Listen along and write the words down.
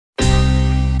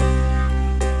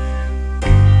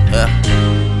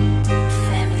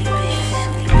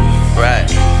Right.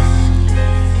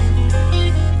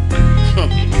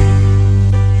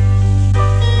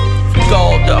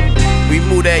 Gold up. We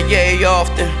move that yay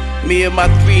often. Me and my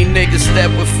 3 niggas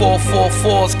step with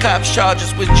 444s. Cops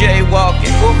charges with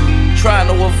jaywalking. Trying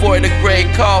to avoid a gray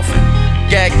coffin.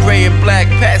 Got gray and black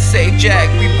Passe Jack.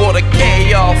 We bought a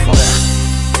K off him.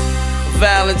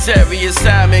 Voluntary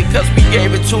assignment, cause we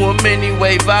gave it to him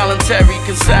anyway. Voluntary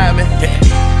consignment.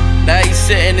 Now he's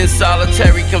sitting in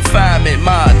solitary confinement.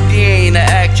 Ma, D ain't an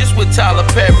actress with Tyler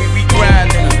Perry. We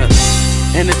grinding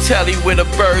in the telly with the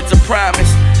birds of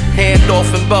promise. Hand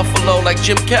off in Buffalo like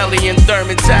Jim Kelly and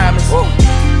Thurman Thomas.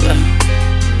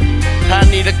 I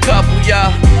need a couple,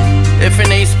 y'all. If it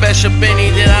ain't Spesh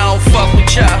Benny, then I don't fuck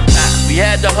with y'all. We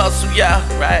had to hustle, y'all,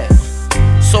 right?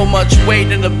 So much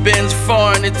weight in the Benz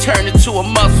foreign, it turned into a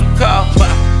muscle car.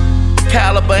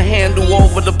 Caliber handle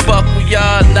over the buckle,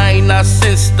 y'all.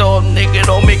 99-cent store, nigga,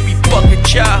 don't make me fucking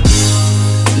y'all.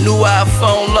 New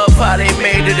iPhone, love how they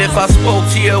made it. If I spoke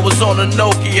to you, it was on a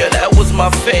Nokia. That was my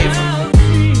favorite.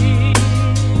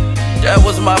 That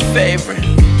was my favorite.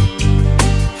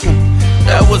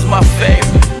 That was my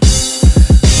favorite.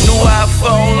 New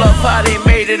iPhone, love how they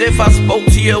made it. If I spoke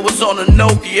to you, it was on a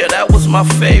Nokia. That was my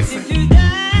favorite.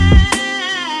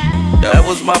 That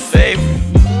was my favorite.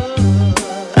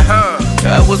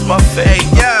 That was my favorite.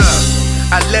 Yeah,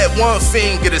 I let one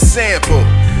finger get a sample.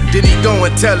 Then he go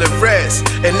and tell the rest.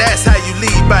 And that's how you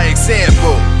lead by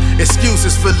example.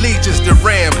 Excuses for leeches to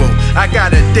ramble. I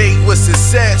got a date with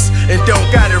success and don't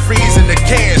got a reason to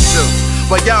cancel.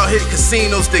 While y'all hit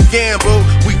casinos to gamble,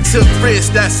 we took risks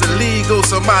that's illegal,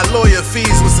 so my lawyer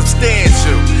fees were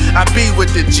substantial. I be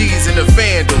with the G's and the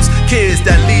vandals, kids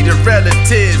that lead the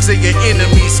relatives of your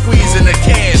enemies squeezing a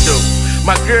candle.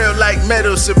 My girl like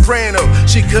metal soprano,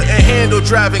 she couldn't handle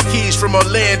driving keys from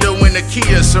Orlando in the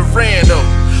Kia Sorano.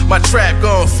 My trap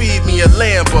gon' feed me a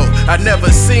Lambo, I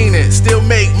never seen it, still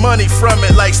make money from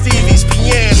it like Stevie's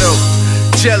piano.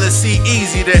 Jealousy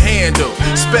easy to handle,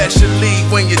 especially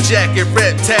when your jacket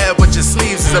rep tab with your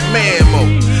sleeves is a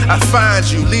mammal. I find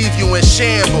you, leave you in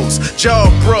shambles, jaw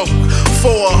broke.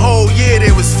 For a whole year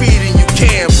they was feeding you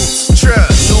Campbell's.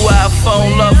 Trust. New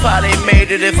iPhone, love how they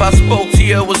made it. If I spoke to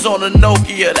you, it was on a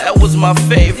Nokia. That was my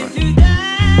favorite.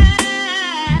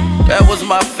 That was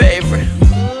my favorite.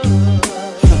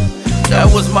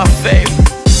 That was my favorite.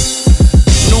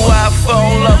 New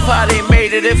iPhone, love how they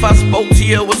made it. If I spoke to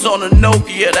you, it was on a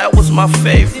Nokia. That was my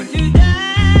favorite.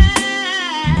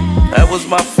 That was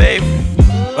my favorite.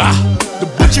 The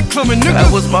butcher coming, nigga.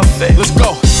 That was my favorite. Let's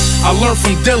go. I learned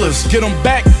from dealers, get them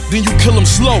back, then you kill them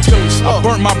slow. I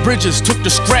burnt my bridges, took the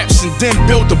scraps, and then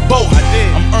built a boat.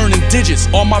 I'm earning digits,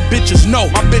 all my bitches know.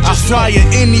 I fly her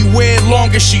anywhere long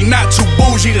as she not too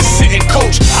bougie to sit and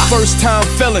coach. First time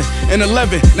felon in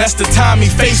 11, that's the time he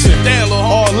facing.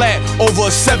 All that over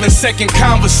a 7-second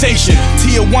conversation.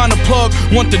 Tijuana plug,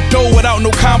 want the dough without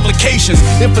no complications.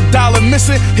 If $1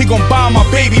 missing, he gon' buy my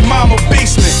baby mama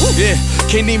basement. Yeah,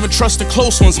 can't even trust the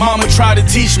close ones, mama tried to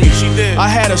teach me. I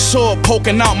had a sword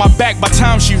poking out my back by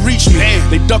time she reached me.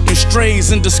 They ducking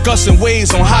strays and discussing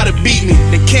ways on how to beat me.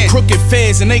 They can't. Crooked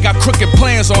feds and they got crooked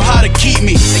plans on how to keep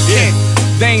me. They can't.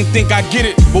 They ain't think I get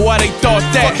it, but why they thought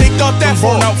that? They thought that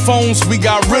for burn out phones we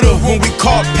got rid of when we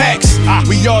caught packs.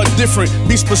 We all different,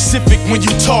 be specific when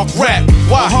you talk rap.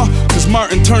 Why? Cause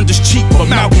Martin turned his cheek, but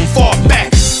Malcolm fought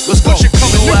back. Let's go.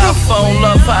 New iPhone,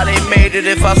 love how they made it.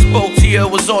 If I spoke to you,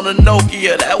 it was on a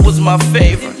Nokia. That was my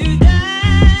favorite.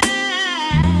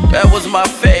 That was my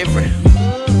favorite.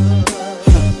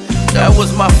 That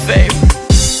was my favorite.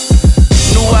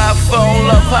 New iPhone,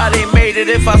 love how they made it.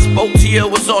 If I spoke to you,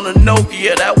 it was on a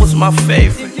Nokia. That was my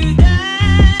favorite.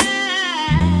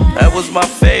 That was my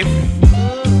favorite.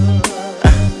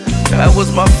 That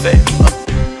was my favorite.